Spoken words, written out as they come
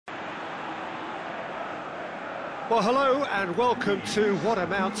Well, hello and welcome to what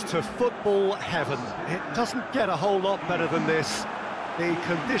amounts to football heaven. It doesn't get a whole lot better than this. The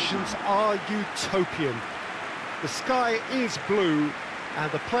conditions are utopian. The sky is blue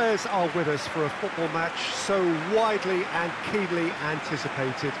and the players are with us for a football match so widely and keenly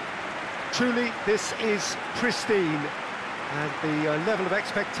anticipated. Truly, this is pristine, and the level of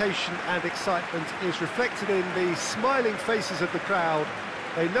expectation and excitement is reflected in the smiling faces of the crowd.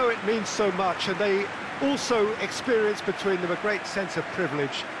 They know it means so much, and they also experience between them a great sense of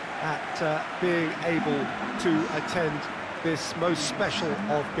privilege at being able to attend this most special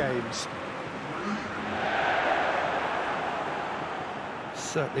of games.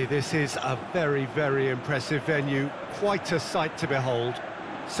 Certainly this is a very, very impressive venue, quite a sight to behold.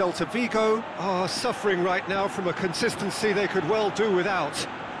 Celta Vigo are suffering right now from a consistency they could well do without.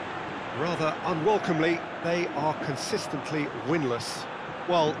 Rather unwelcomely, they are consistently winless.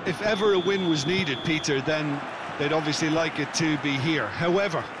 Well, if ever a win was needed, Peter, then they'd obviously like it to be here.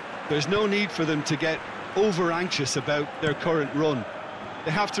 However, there's no need for them to get over-anxious about their current run. They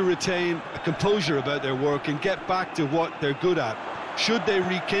have to retain a composure about their work and get back to what they're good at. Should they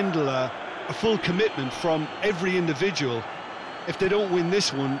rekindle a full commitment from every individual, if they don't win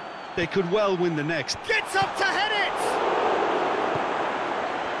this one, they could well win the next. Gets up to head it!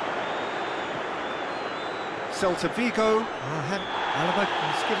 Celta Vigo. Alaba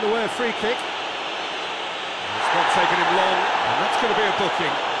has given away a free kick. It's not taken him long, and that's going to be a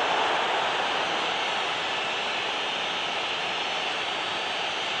booking.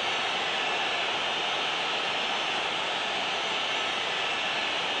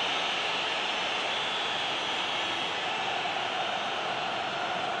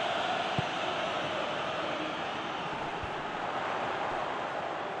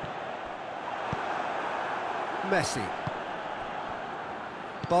 Messi.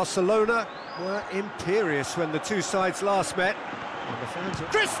 Barcelona were imperious when the two sides last met. And the fans are...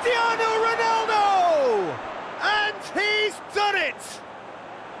 Cristiano Ronaldo! And he's done it!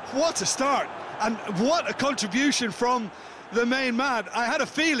 What a start, and what a contribution from the main man. I had a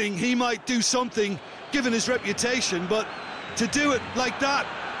feeling he might do something, given his reputation, but to do it like that,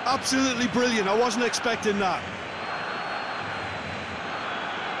 absolutely brilliant. I wasn't expecting that.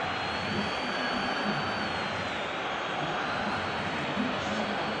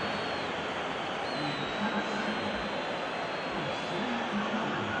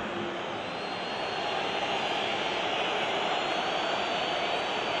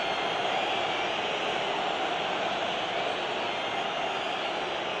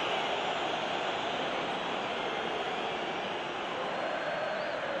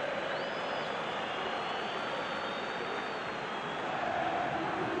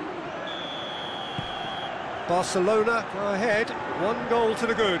 Barcelona go ahead, 1 goal to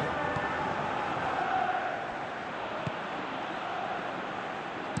the good.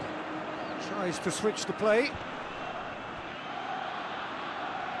 Tries to switch the play.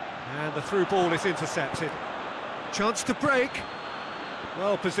 And the through ball is intercepted. Chance to break.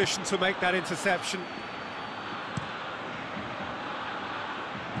 Well positioned to make that interception.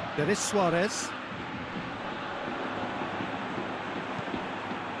 Denis Suarez.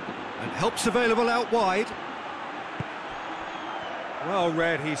 And help's available out wide. Well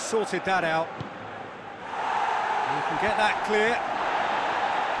read, he sorted that out. You can get that clear.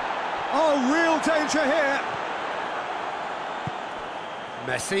 Oh, real danger here.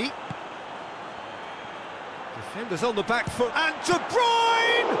 Messi. Defenders on the back foot, and De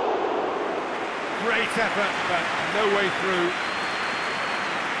Bruyne! Great effort, but no way through.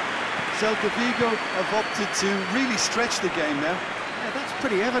 Celta Vigo have opted to really stretch the game now. Yeah, that's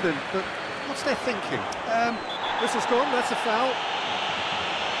pretty evident, but what's their thinking? This has gone, that's a foul.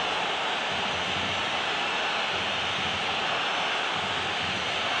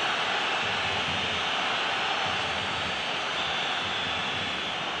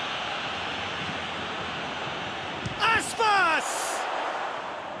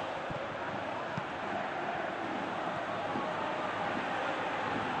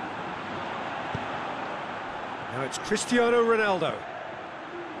 Now it's Cristiano Ronaldo.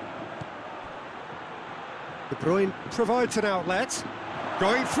 De Bruyne provides an outlet.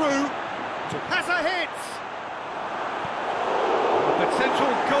 Going through. Has a hit! The potential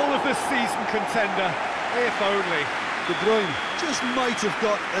goal of the season contender, if only. De Bruyne just might have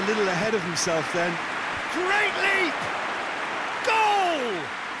got a little ahead of himself then. Great leap! Goal!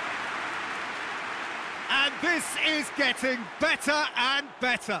 And this is getting better and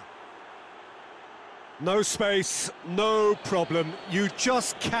better. No space, no problem. You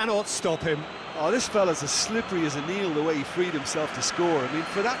just cannot stop him. Oh, this fella's as slippery as an eel the way he freed himself to score. I mean,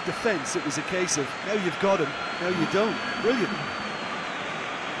 for that defence, it was a case of, now you've got him, now you don't. Brilliant.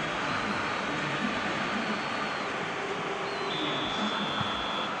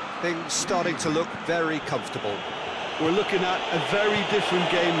 Things starting to look very comfortable. We're looking at a very different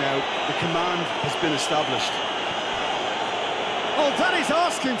game now. The command has been established. Oh, that is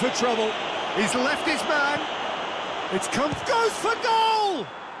asking for trouble. He's left his man. It's come, goes for goal!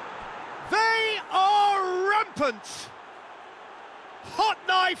 They are rampant! Hot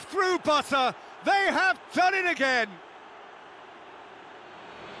knife through butter. They have done it again.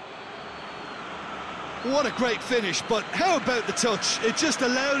 What a great finish, but how about the touch? It just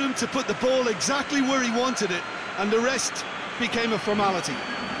allowed him to put the ball exactly where he wanted it, and the rest became a formality.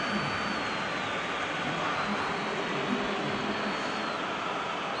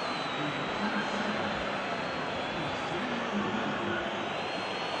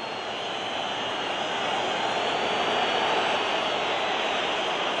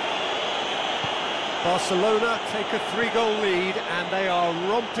 Barcelona take a 3-goal lead and they are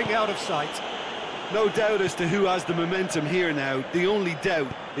romping out of sight. No doubt as to who has the momentum here now. The only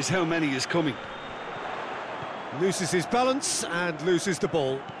doubt is how many is coming. Loses his balance and loses the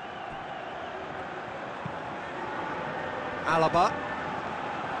ball. Alaba.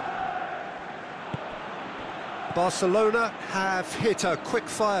 Barcelona have hit a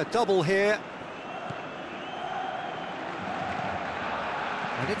quick-fire double here.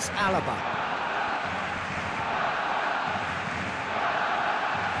 And it's Alaba.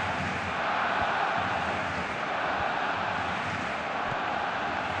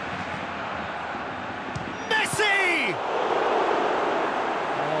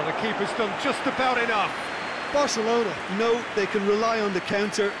 Keeper's done just about enough. Barcelona know they can rely on the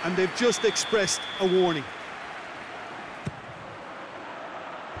counter, and they've just expressed a warning.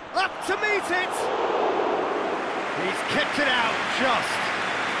 Up to meet it! He's kept it out, just.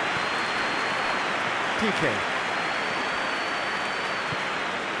 PK.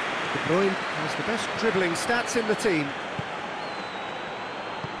 De Bruyne has the best dribbling stats in the team.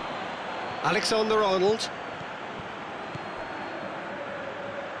 Alexander-Arnold.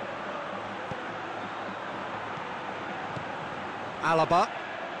 Alaba.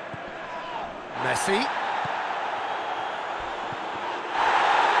 Messi.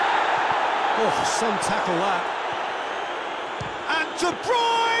 Oh, some tackle that. And De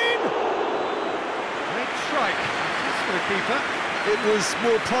Bruyne! Great strike. That's for the keeper. It was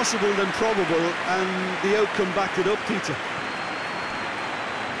more possible than probable, and the outcome backed it up, Peter.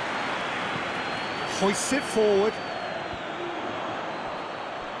 Hoists it forward.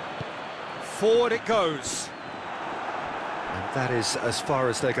 Forward it goes. And that is as far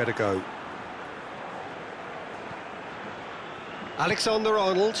as they're going to go.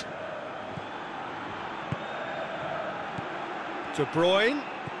 Alexander-Arnold. De Bruyne.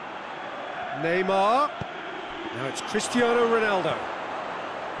 Neymar. Now it's Cristiano Ronaldo.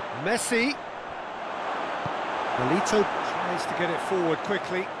 Messi. Milito tries to get it forward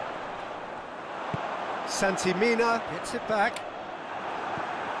quickly. Santi-Mina gets it back.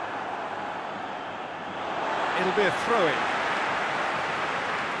 It'll be a throw-in.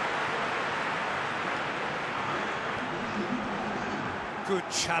 Good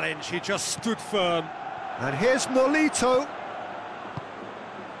challenge, he just stood firm. And here's Nolito.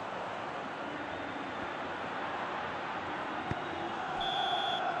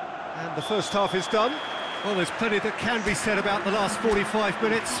 And the first half is done. Well, there's plenty that can be said about the last 45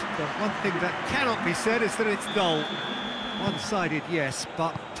 minutes, but one thing that cannot be said is that it's dull. One-sided, yes,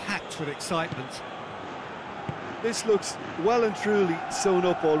 but packed with excitement. This looks well and truly sewn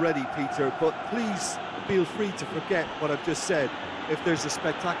up already, Peter, but please feel free to forget what I've just said if there's a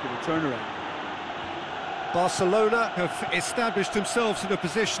spectacular turnaround. Barcelona have established themselves in a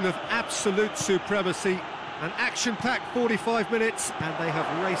position of absolute supremacy. An action-packed 45 minutes, and they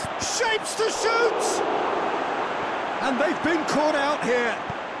have raced shapes to shoot! And they've been caught out here.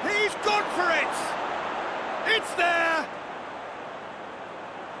 He's gone for it! It's there!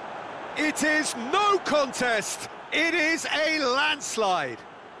 It is no contest. It is a landslide.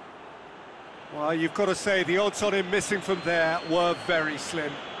 Well, you've got to say the odds on him missing from there were very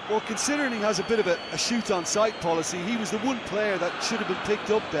slim. Well, considering he has a bit of a shoot-on-sight policy, he was the one player that should have been picked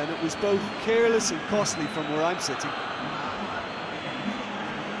up then. It was both careless and costly from where I'm sitting.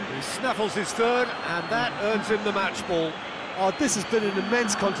 He snaffles his third, and that earns him the match ball. Oh, this has been an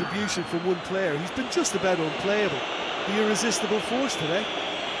immense contribution from one player. He's been just about unplayable. The irresistible force today.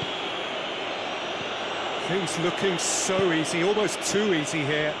 Things looking so easy, almost too easy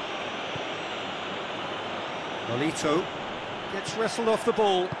here. Nolito gets wrestled off the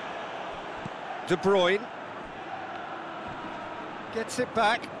ball. De Bruyne gets it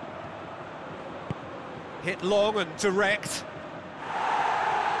back. Hit long and direct.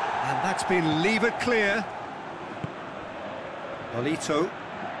 And that's been levered clear. Nolito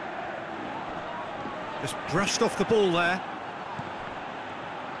just brushed off the ball there.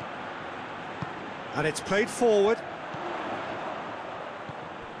 And it's played forward.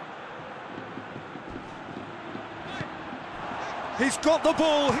 He's got the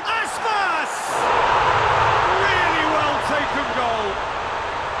ball. Aspas! Really well taken goal.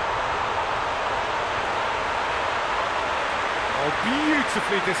 Oh,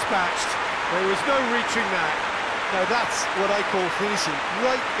 beautifully dispatched. There was no reaching that. Now that's what I call finishing,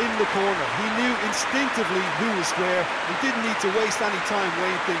 right in the corner. He knew instinctively who was where and didn't need to waste any time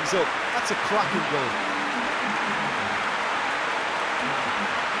weighing things up. That's a cracking goal.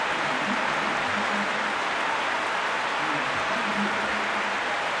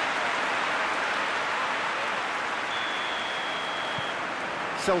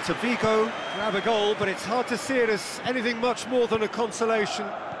 Celta Vigo grab a goal, but it's hard to see it as anything much more than a consolation.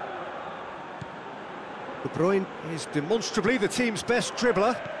 De Bruyne is demonstrably the team's best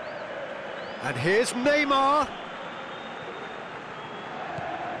dribbler. And here's Neymar.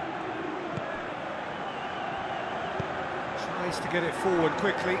 Tries to get it forward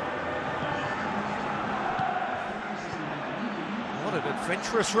quickly. What an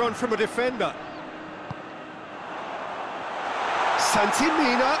adventurous run from a defender.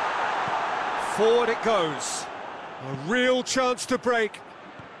 Santimina, forward it goes. A real chance to break.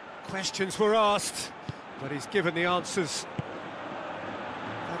 Questions were asked, but he's given the answers.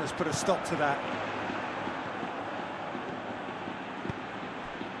 That has put a stop to that.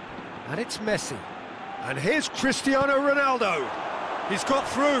 And it's Messi. And here's Cristiano Ronaldo. He's got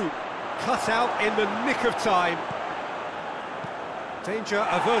through. Cut out in the nick of time. Danger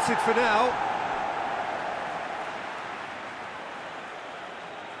averted for now.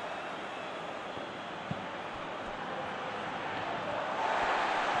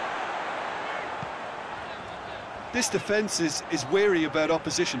 This defence is wary about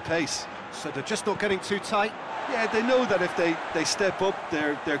opposition pace. So they're just not getting too tight? Yeah, they know that if they step up,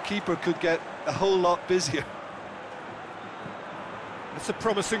 their keeper could get a whole lot busier. It's a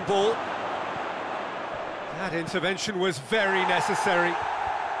promising ball. That intervention was very necessary.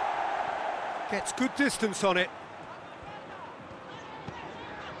 Gets good distance on it.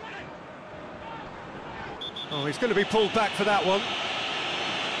 Oh, he's going to be pulled back for that one.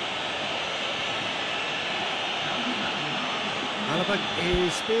 Alaba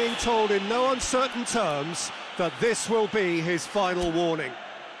is being told in no uncertain terms that this will be his final warning.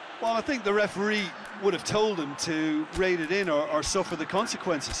 Well, I think the referee would have told him to rein it in or suffer the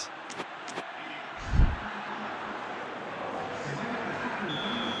consequences.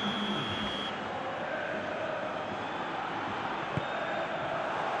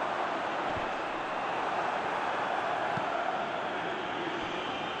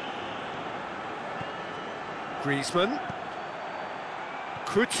 Griezmann.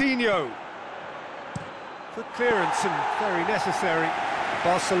 Coutinho. Good clearance and very necessary.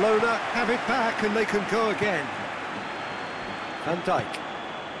 Barcelona have it back and they can go again. Van Dijk.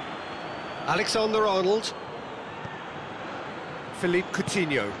 Alexander-Arnold. Philippe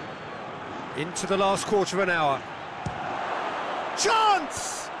Coutinho. Into the last quarter of an hour.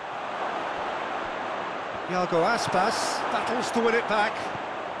 Chance! Iago Aspas battles to win it back.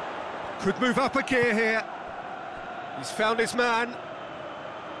 Could move up a gear here. He's found his man.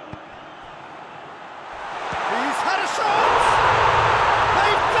 He's had a shot!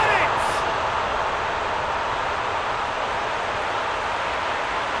 They've done it!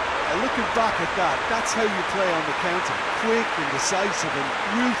 Looking back at that, that's how you play on the counter. Quick and decisive and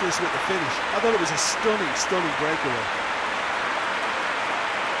ruthless with the finish. I thought it was a stunning, stunning breakaway.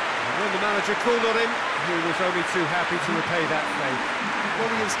 And when the manager called on him, he was only too happy to repay that favour.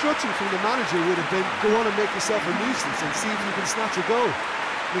 Well, the instruction from the manager would have been, go on and make yourself a nuisance and see if you can snatch a goal.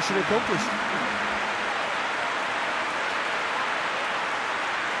 Mission accomplished.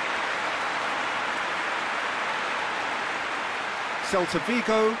 Celta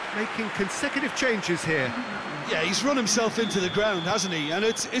Vigo making consecutive changes here. Yeah, he's run himself into the ground, hasn't he? And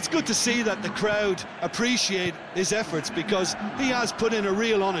it's good to see that the crowd appreciate his efforts because he has put in a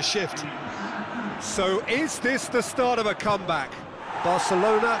real honest shift. So is this the start of a comeback?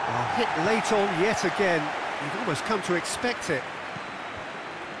 Barcelona are hit late on yet again. You've almost come to expect it.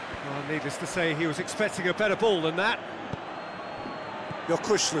 Well, needless to say, he was expecting a better ball than that.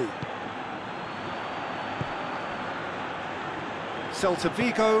 Yokushlu. Celta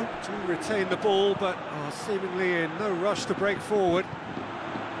Vigo do retain the ball, but are seemingly in no rush to break forward.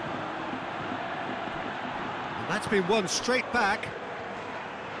 And that's been won straight back.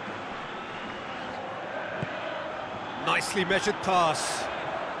 Nicely measured pass.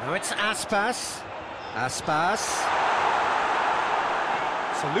 Now it's Aspas. Aspas.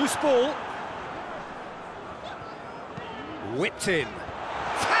 It's a loose ball. Whipped in.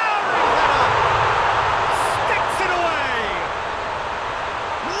 Towering header! Sticks it away!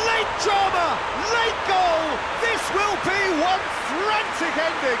 Late drama! Late goal! This will be one frantic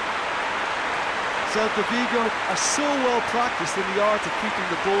ending! Celta Vigo are so well practiced in the art of keeping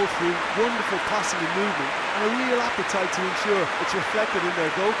the ball through wonderful passing and movement, and a real appetite to ensure it's reflected in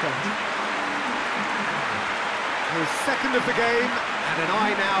their goal count. His second of the game, and an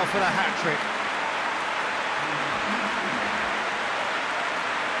eye now for the hat-trick.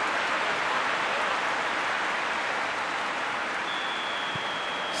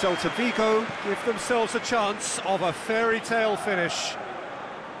 Celta Vigo give themselves a chance of a fairy tale finish.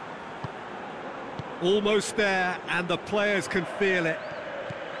 Almost there, and the players can feel it.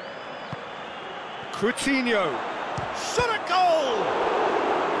 Coutinho, shot a goal!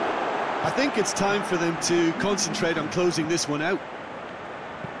 I think it's time for them to concentrate on closing this one out.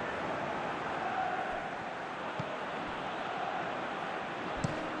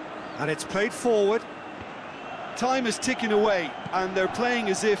 And it's played forward. Time is ticking away, and they're playing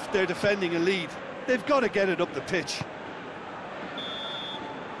as if they're defending a lead. They've got to get it up the pitch.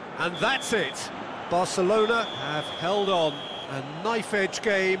 And that's it. Barcelona have held on. A knife-edge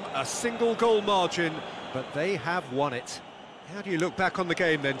game, a single goal margin, but they have won it. How do you look back on the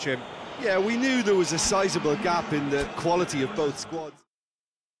game then, Jim? Yeah, we knew there was a sizable gap in the quality of both squads.